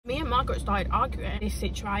Margaret started arguing, this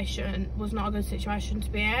situation was not a good situation to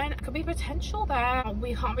be in. It could be potential there.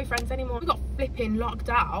 We can't be friends anymore. We got flipping locked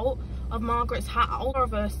out of Margaret's house, 4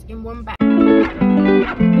 of us in one bed.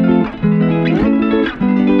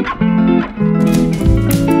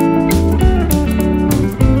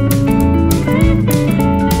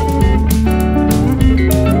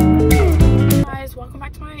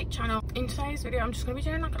 Channel. In today's video I'm just going to be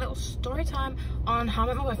doing like a little story time on how I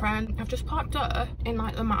met my boyfriend. I've just parked up in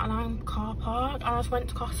like the Matalan car park and I just went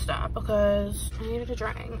to Costa because I needed a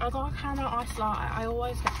drink. I got a caramel ice latte. I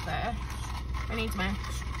always get this. It needs mix.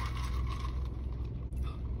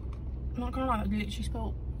 I'm not gonna lie, I literally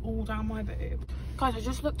spilled all down my boob. Guys, I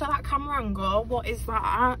just looked at that camera angle. What is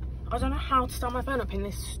that? I don't know how to stand my phone up in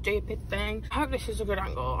this stupid thing. I hope this is a good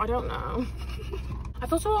angle. I don't know. I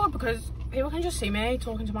feel so odd because people can just see me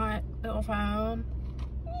talking to my little phone.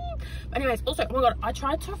 But anyways, also, oh my god, I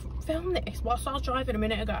tried to film this whilst I was driving a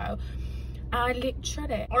minute ago. And I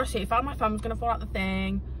literally, honestly, found my phone was going to fall out the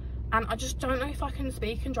thing. And I just don't know if I can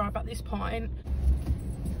speak and drive at this point.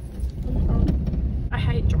 Oh my god, I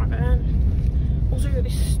hate driving. Also,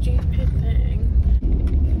 this stupid thing.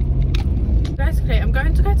 Basically, I'm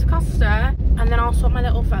going to go to Costa and then I'll sort my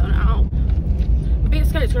little phone out. I'm being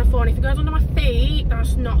scared it's going to fall, and if it goes under my feet,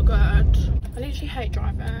 that's not good. I literally hate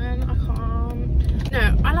driving. I can't.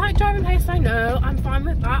 No, I like driving places I know. I'm fine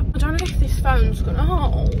with that. I don't know if this phone's going to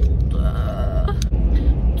hold.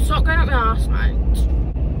 Stop going up my arse, mate.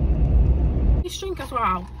 This drink as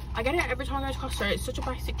well. I get it every time I go to Costa. It's such a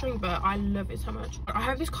basic drink, but I love it so much. I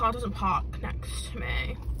hope this car doesn't park next to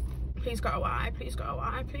me. Please go away. Please go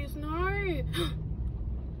away. Please, no.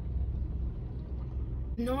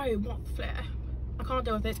 No, what the flip? I can't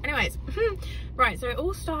deal with this. Anyways, right, so it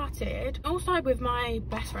all started with my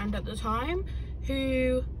best friend at the time,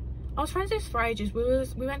 who I was friends with for ages.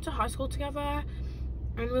 We went to high school together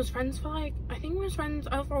and we was friends for like, I think we was friends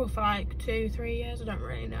overall for like 2-3 years, I don't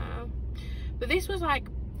really know. But this was like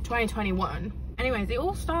 2021. Anyways, it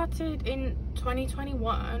all started in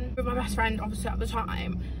 2021 with my best friend, obviously, at the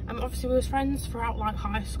time. And obviously we was friends throughout like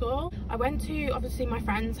high school. I went to obviously my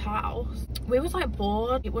friend's house. We was like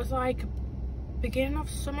bored. It was like beginning of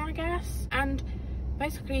summer, I guess, and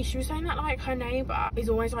basically she was saying that like her neighbour is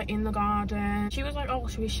always like in the garden. She was like, oh,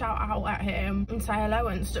 should we shout out at him and say hello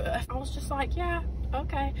and stuff? I was just like, yeah,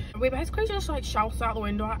 okay. We basically just like shouted out the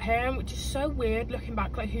window at him, which is so weird looking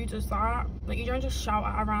back. Like, who does that? Like, you don't just shout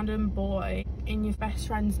at a random boy in your best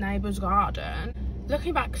friend's neighbour's garden.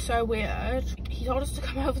 Looking back, so weird. He told us to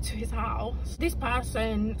come over to his house. This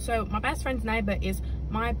person, so my best friend's neighbour is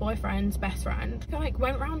my boyfriend's best friend. We like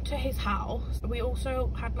went round to his house. We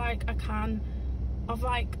also had like a can of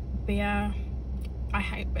like beer. I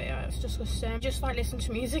hate beer, it's disgusting. Just like listen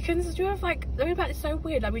to music and stuff. Like, looking back, it's so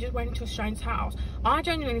weird. Like, we just went into a stranger's house. I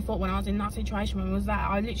genuinely thought when I was in that situation, when we was there,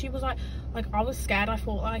 I literally was like I was scared. I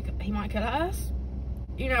thought like he might kill us.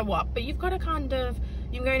 You know what? But you've got to kind of,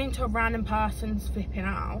 you're going into a random person's flipping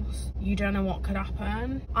house. You don't know what could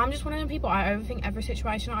happen. I'm just one of them people, I overthink every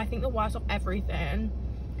situation. I think the worst of everything,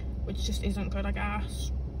 which just isn't good, I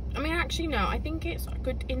guess. I mean, actually, no, I think it's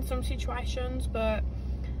good in some situations, but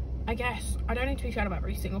I guess I don't need to be scared of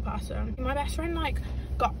every single person. My best friend like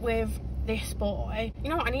got with this boy. You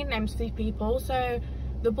know what? I need names for these people. So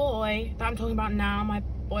the boy that I'm talking about now, my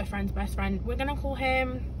boyfriend's best friend, we're gonna call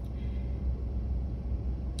him,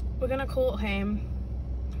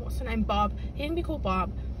 what's the name? Bob. He can be called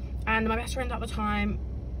Bob. And my best friend at the time,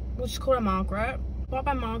 we'll just call her Margaret. Bob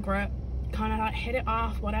and Margaret kind of like hit it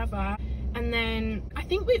off, whatever. And then I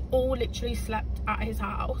think we all literally slept at his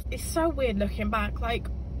house. It's so weird looking back. Like,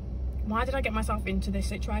 why did I get myself into this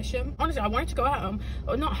situation? Honestly, I wanted to go home,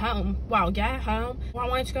 or not home, well, yeah, home. Well, I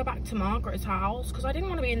wanted to go back to Margaret's house because I didn't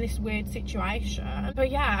want to be in this weird situation.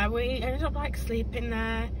 But yeah, we ended up like sleeping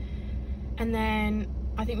there, and then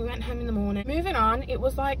I think we went home in the morning. Moving on, it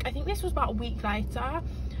was like, I think this was about a week later,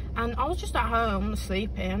 and I was just at home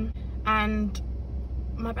sleeping, and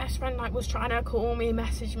my best friend like was trying to call me,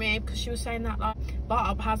 message me, because she was saying that like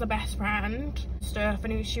Bob has a best friend stuff,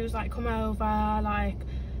 and she was like, come over, like,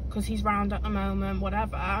 because he's round at the moment,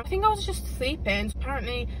 whatever. I think I was just sleeping.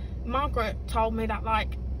 Apparently Margaret told me that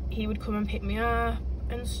like he would come and pick me up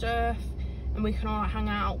and stuff and we can all like hang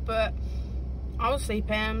out, but I was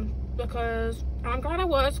sleeping, because I'm glad I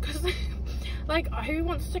was, because like, who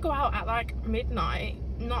wants to go out at like midnight?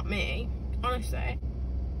 Not me, honestly.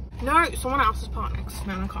 No, someone else is parked next to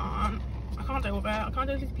me and I can't deal with it. I can't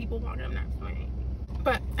deal with these people parking next to me.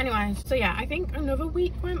 But anyways, so yeah, I think another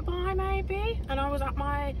week went by maybe, and I was at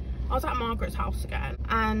Margaret's house again,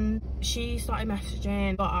 and she started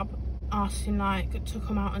messaging Bob asked him like to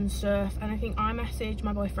come out and stuff, and I think I messaged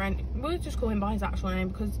my boyfriend, we'll just call him by his actual name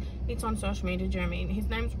because it's on social media, do you know what I mean? His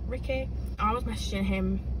name's Ricky. I was messaging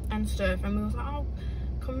him and stuff, and we was like, oh,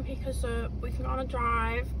 come and pick us up, we can go on a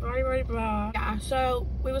drive, blah blah blah. Yeah, so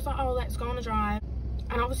we was like, oh, let's go on a drive.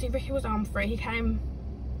 And obviously Ricky was on free. He came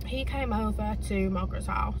over to Margaret's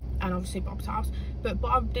house and obviously Bob's house, but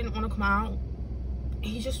Bob didn't want to come out.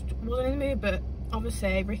 He just wasn't in the mood, but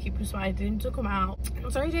obviously Ricky persuaded him to come out,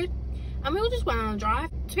 so he did, and we all just went on a drive.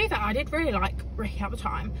 To be fair, I did really like Ricky at the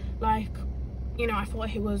time, like, you know, I thought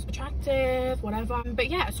he was attractive, whatever. But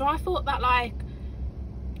yeah, so I thought that like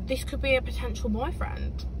this could be a potential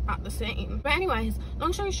boyfriend at the scene. But anyways,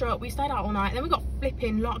 long story short, we stayed out all night, and then we got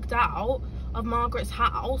flipping locked out of Margaret's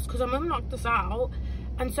house because our mum locked us out,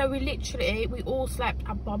 and so we all slept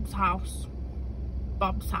at Bob's house.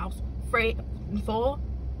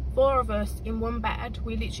 Four of us in one bed.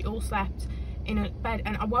 We literally all slept in a bed,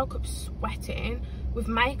 and I woke up sweating with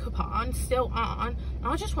makeup on, still on, and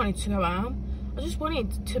I just wanted to go home. I just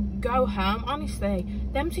wanted to go home, honestly.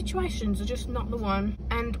 Them situations are just not the one.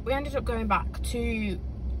 And we ended up going back to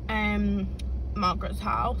Margaret's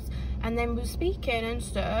house, and then we were speaking and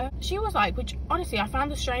stuff. She was like, which honestly I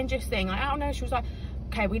found the strangest thing, like, I don't know, she was like,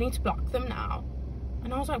 okay, we need to block them now.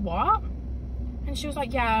 And I was like, what? And she was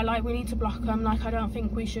like, yeah, like, we need to block them, like, I don't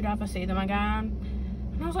think we should ever see them again.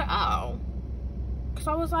 And I was like, oh, because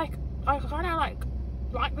I was like, I kind of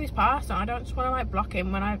like this person, I don't just want to like block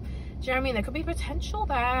him when I, do you know what I mean, there could be potential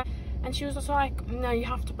there. And she was just like, no, you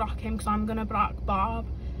have to block him because I'm gonna block Bob.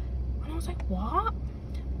 And I was like, what?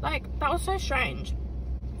 Like, that was so strange.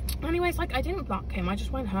 Anyways, like, I didn't block him, I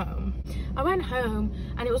just went home. I went home,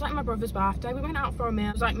 and it was like my brother's birthday. We went out for a meal.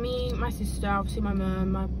 It was like me, my sister, obviously my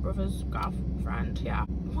mum, my brother's girlfriend. Yeah,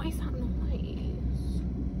 what is that noise?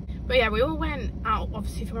 But yeah, we all went out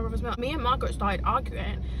obviously for my brother's meal. Me and Margaret started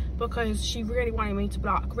arguing because she really wanted me to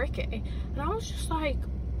block Ricky, and I was just like,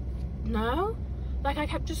 no. Like, I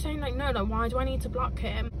kept just saying like, no, why do I need to block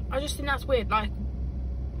him? I just think that's weird. Like,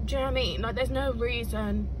 do you know what I mean? Like, there's no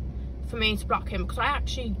reason for me to block him because I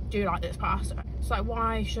actually do like this person. It's like,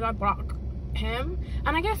 why should I block him?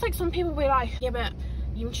 And I guess like some people will be like, yeah, but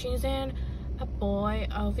you're choosing a boy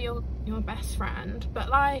over your best friend. But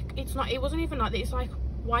like, it's not, it wasn't even like that. It's like,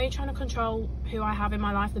 why are you trying to control who I have in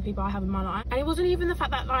my life, the people I have in my life? And it wasn't even the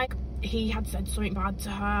fact that like he had said something bad to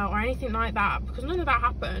her or anything like that, because none of that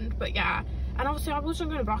happened. But yeah, and obviously I wasn't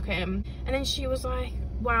going to block him. And then she was like,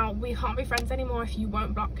 well, we can't be friends anymore if you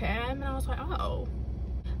won't block him. And I was like, oh.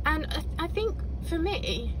 And I think for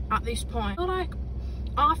me at this point, I feel like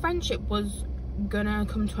our friendship was gonna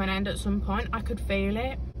come to an end at some point. I could feel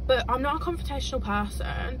it, but I'm not a confrontational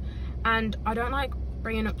person, and I don't like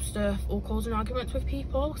bringing up stuff or causing arguments with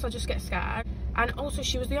people because I just get scared. And also,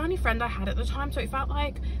 she was the only friend I had at the time, so it felt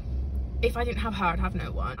like if I didn't have her, I'd have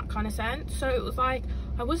no one, that kind of sense. So it was like,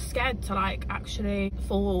 I was scared to like actually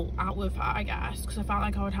fall out with her, I guess, because I felt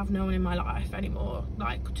like I would have no one in my life anymore,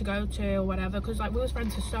 like, to go to or whatever, because like we was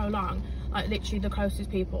friends for so long, like literally the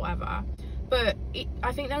closest people ever. But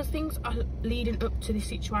I think those things are leading up to this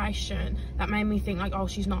situation that made me think like, oh,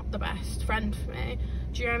 she's not the best friend for me.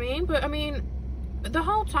 Do you know what I mean? But I mean, the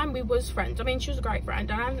whole time we was friends. I mean, she was a great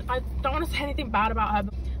friend, and I don't want to say anything bad about her,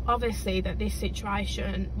 but obviously that this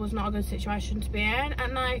situation was not a good situation to be in,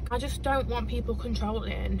 and like, I just don't want people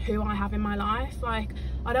controlling who I have in my life. Like,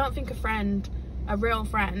 I don't think a real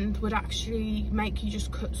friend would actually make you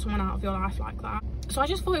just cut someone out of your life like that. So I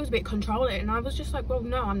just thought it was a bit controlling, and I was just like, well,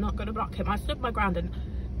 no, I'm not going to block him. I stood my ground, and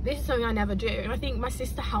this is something I never do. And I think my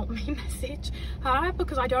sister helped me message her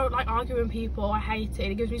because I don't like arguing with people. I hate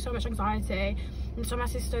it. It gives me so much anxiety. And so my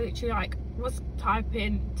sister literally like was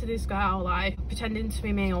typing to this girl, like pretending to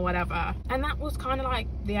be me or whatever. And that was kind of like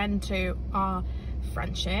the end to our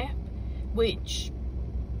friendship, which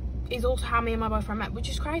is also how me and my boyfriend met, which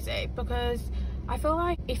is crazy because I feel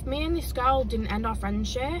like if me and this girl didn't end our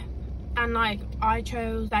friendship, and like I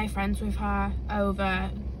chose to stay friends with her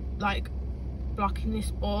over like blocking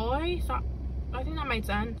this boy, so I think that made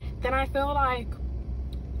sense, then I feel like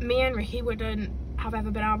me and Ricky wouldn't have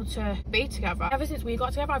ever been able to be together. Ever since we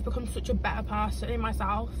got together, I've become such a better person in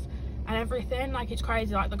myself and everything. Like, it's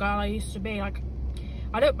crazy, like the girl I used to be. Like,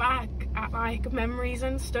 I look back at like memories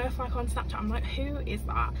and stuff like on Snapchat, I'm like, who is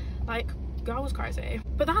that? Like, girl was crazy.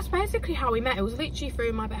 But that's basically how we met. It was literally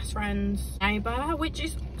through my best friend's neighbour, which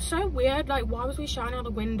is so weird. Like, why was we shouting out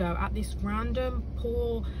the window at this random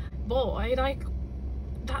poor boy? Like,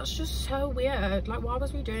 that's just so weird. Like, why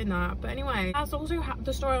was we doing that? But anyway, that's also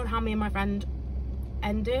the story on how me and my friend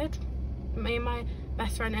ended. Me and my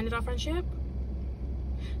best friend ended our friendship.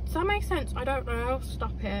 Does that make sense? I don't know.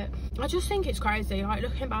 Stop it. I just think it's crazy. Like,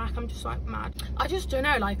 looking back, I'm just like mad. I just don't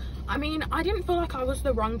know. Like, I mean, I didn't feel like I was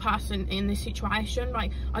the wrong person in this situation.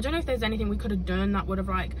 Like, I don't know if there's anything we could have done that would have,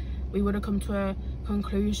 like, we would have come to a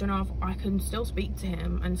conclusion of I can still speak to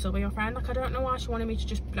him and still be your friend. Like, I don't know why she wanted me to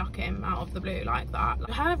just block him out of the blue like that.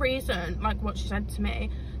 Like, her reason, like what she said to me,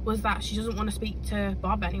 was that she doesn't want to speak to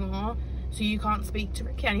Bob anymore, so you can't speak to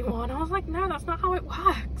Ricky anymore. And I was like, no, that's not how it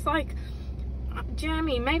works. Like, do you know what I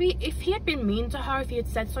mean? Maybe if he had been mean to her, if he had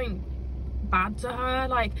said something bad to her,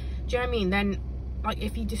 like, do you know what I mean? Then, like,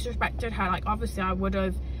 if he disrespected her, like, obviously I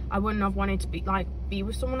wouldn't have wanted to be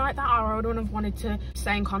with someone like that, or I wouldn't have wanted to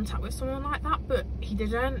stay in contact with someone like that, but he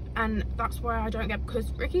didn't. And that's where I don't get, because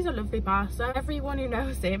Ricky's a lovely person. Everyone who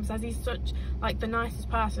knows him says he's such, like, the nicest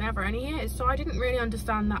person ever, and he is. So I didn't really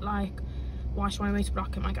understand that, like, why she wanted me to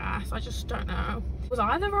block him, I guess. I just don't know. Was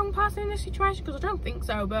I the wrong person in this situation? Because I don't think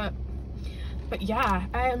so, but yeah.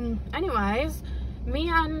 Anyways, me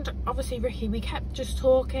and obviously Ricky, we kept just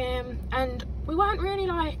talking, and we weren't really,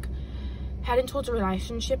 like, heading towards a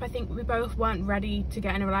relationship. I think we both weren't ready to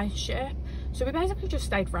get in a relationship, so we basically just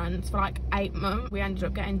stayed friends for like 8 months. We ended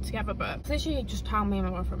up getting together, but literally just how me and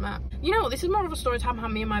my boyfriend met. You know what, this is more of a story time how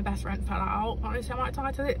me and my best friend fell out. Honestly, I might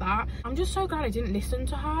title it that. I'm just so glad I didn't listen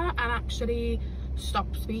to her and actually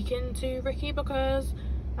stop speaking to Ricky, because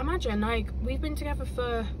imagine, like, we've been together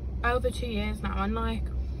for over 2 years now, and like,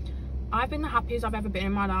 I've been the happiest I've ever been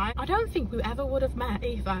in my life. I don't think we ever would have met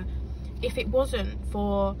either if it wasn't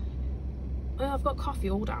for, I've got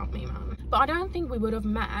coffee all down me, man. But I don't think we would have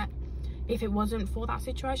met if it wasn't for that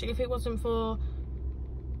situation, if it wasn't for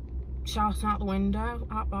shouting out the window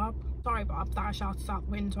at Bob. Sorry, Bob, that I shouted out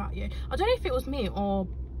the window at you. I don't know if it was me or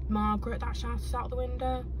Margaret that shouted out the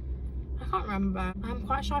window. I can't remember. I'm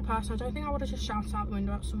quite a shy person. I don't think I would have just shouted out the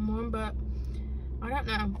window at someone, but I don't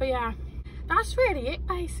know. But yeah, that's really it,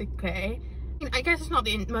 basically. I guess it's not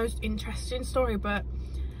the most interesting story, but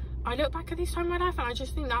I look back at this time in my life and I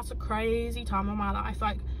just think that's a crazy time of my life.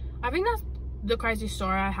 Like, I think that's the craziest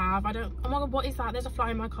story I have. I don't, oh my god, what is that? There's a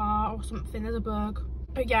fly in my car or something, there's a bug.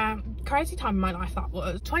 But yeah, crazy time in my life that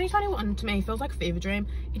was. 2021 to me feels like a fever dream.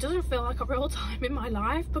 It doesn't feel like a real time in my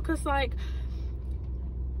life, because like,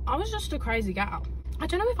 I was just a crazy gal. I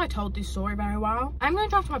don't know if I told this story very well. I'm going to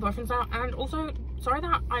drive to my boyfriend's now, and also, sorry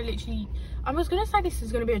that I was going to say this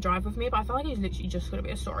is going to be a drive with me, but I feel like it's literally just going to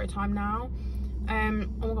be a story time now.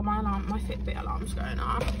 Oh my god, my Fitbit alarm's going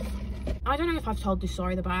off. I don't know if I've told this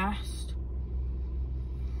story the best.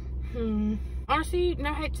 Honestly,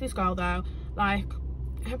 no hate to this girl though. Like,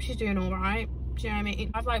 I hope she's doing alright. Do you know what I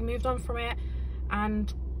mean? I've like moved on from it,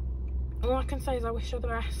 and all I can say is I wish her the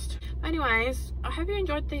best. Anyways, I hope you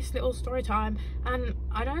enjoyed this little story time, and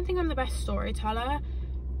I don't think I'm the best storyteller,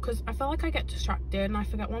 because I feel like I get distracted and I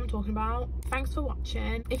forget what I'm talking about. Thanks for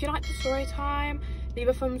watching. If you liked the story time, leave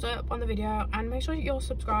a thumbs up on the video and make sure you're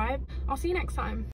subscribed. I'll see you next time.